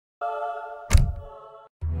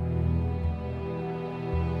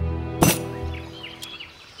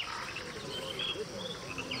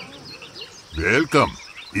Welcome.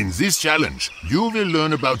 In this challenge, you will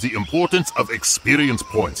learn about the importance of experience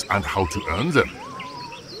points and how to earn them.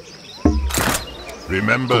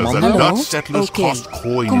 Remember that Dutch settlers cost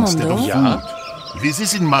coin instead of food. With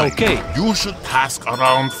this in mind, you should task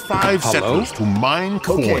around 5 settlers to mine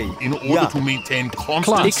coin in order to maintain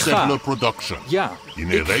constant settler production.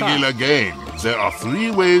 In a regular game, there are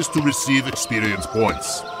 3 ways to receive experience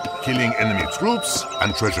points: killing enemy troops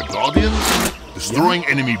and treasure guardians, destroying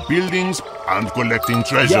enemy buildings, and collecting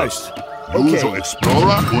treasures. Use your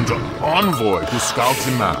explorer and your envoy to scout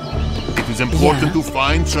the map. It is important to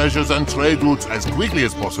find treasures and trade routes as quickly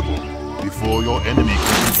as possible before your enemy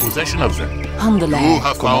gets possession of them. You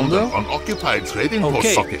have found an unoccupied trading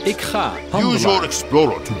post socket. Use your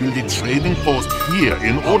explorer to build a trading post here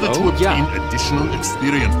in order to obtain additional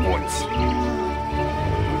experience points.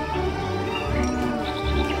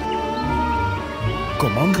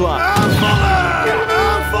 Commando. Klaar. Aanvallen!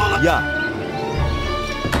 Aanvallen! Ja.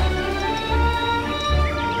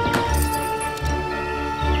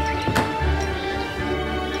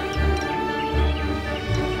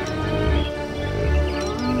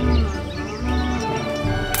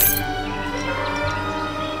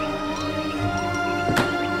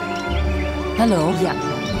 Hallo? Ja.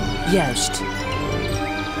 Juist.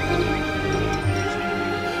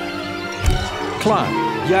 Klaar.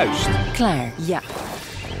 Juist. Klaar, ja.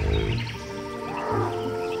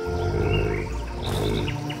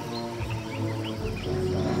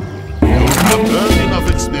 You have earned enough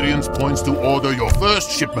experience points to order your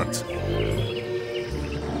first shipment.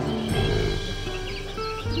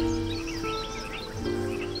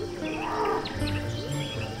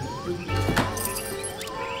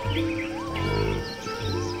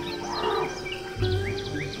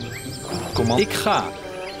 Ik ga.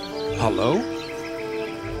 Hallo?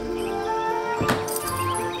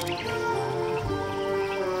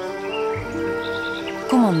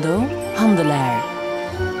 Commando, handelaar.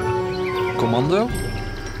 Commando?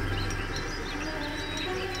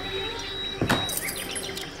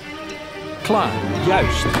 Klaar,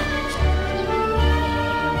 juist.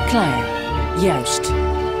 Klaar, juist.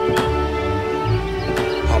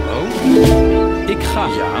 Hallo? Ik ga.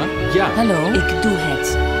 Ja, ja. Hallo, ik doe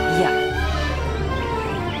het. Ja.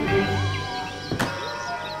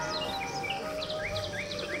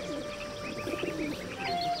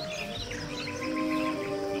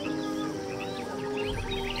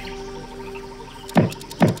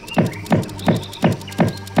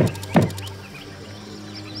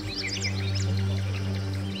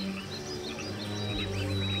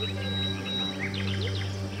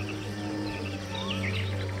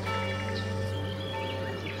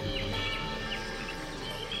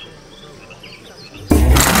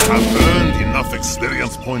 Have earned enough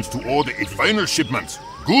experience points to order a final shipment.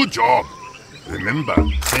 Good job! Remember,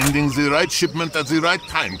 sending the right shipment at the right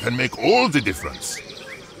time can make all the difference.